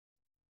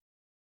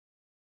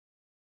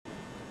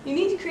You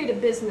need to create a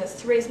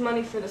business to raise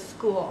money for the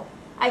school.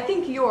 I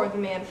think you're the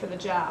man for the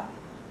job.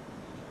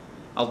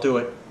 I'll do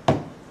it.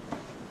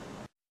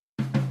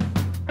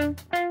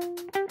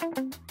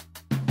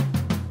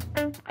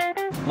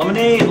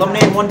 Lemonade,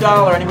 lemonade,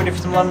 $1. Anybody for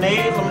some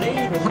lemonade?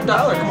 Lemonade, $1.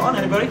 Come on,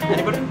 anybody?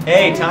 Anybody?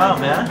 Hey, Tom,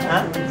 man,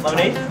 huh?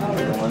 Lemonade?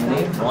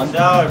 Lemonade,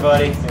 $1,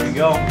 buddy. There you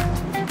go.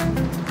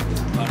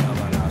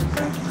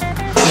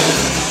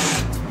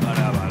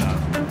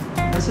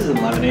 This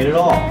isn't lemonade at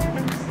all.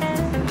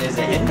 There's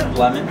a hint of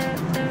lemon.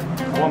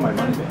 I want my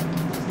money back.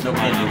 No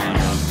candy.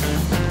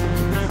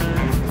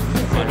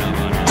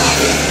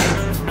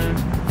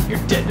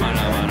 You're dead.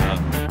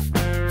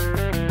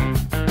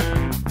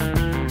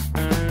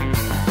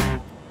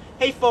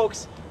 Hey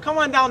folks, come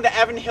on down to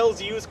Evan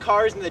Hill's Used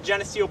Cars in the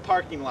Geneseo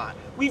parking lot.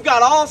 We've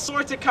got all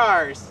sorts of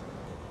cars.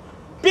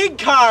 Big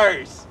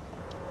cars.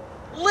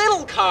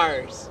 Little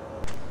cars.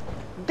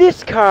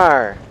 This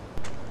car.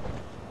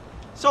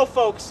 So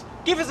folks,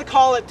 give us a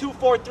call at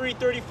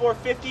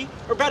 243-3450,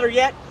 or better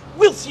yet,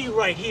 we'll see you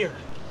right here.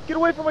 Get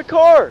away from my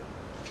car.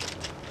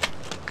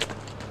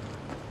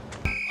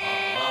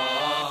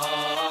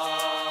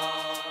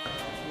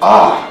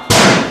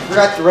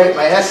 Forgot to write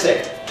my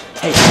essay.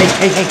 Hey.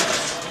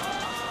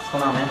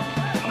 What's going on, man?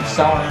 I'm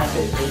selling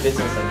essays. Good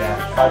business like that.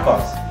 $5.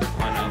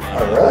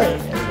 Oh, really?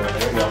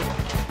 There you go.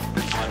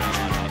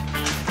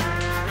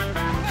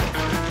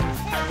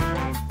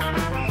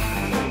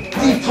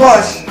 D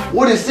plus?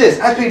 What is this?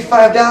 I paid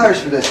 $5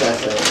 for this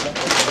essay.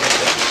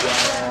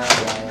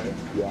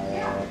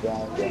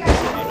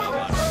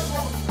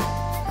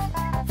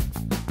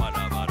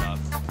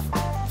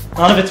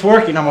 None of it's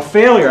working. I'm a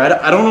failure.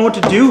 I don't know what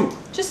to do.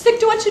 Just stick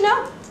to what you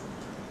know.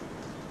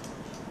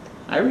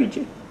 I read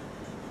you.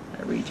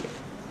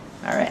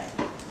 All right.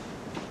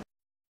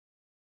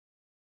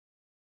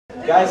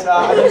 Guys,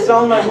 I've been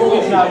selling my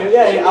movies now.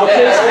 Yeah, I'll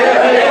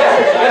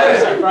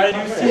take Friday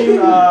News Team.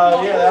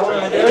 Yeah, that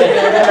one.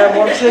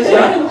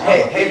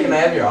 Hey, can I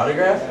have your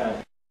autograph?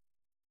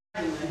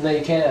 No,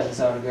 you can't have his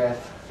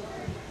autograph.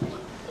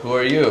 Who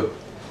are you?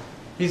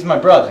 He's my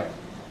brother.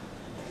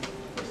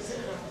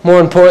 More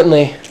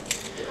importantly,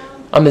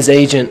 I'm his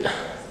agent.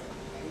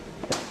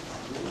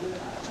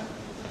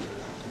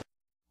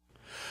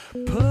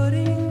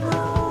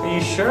 Are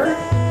you sure?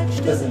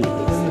 Listen,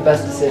 this is the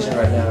best decision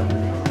right now.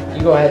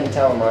 You go ahead and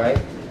tell him, alright?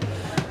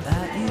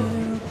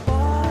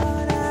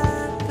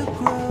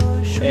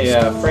 Hey,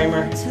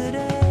 Framer,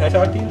 can I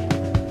talk to you?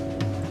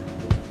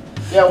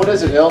 Yeah, what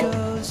is it, Hill?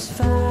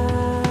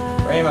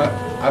 Framer,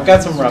 I've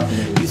got some rough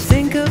news.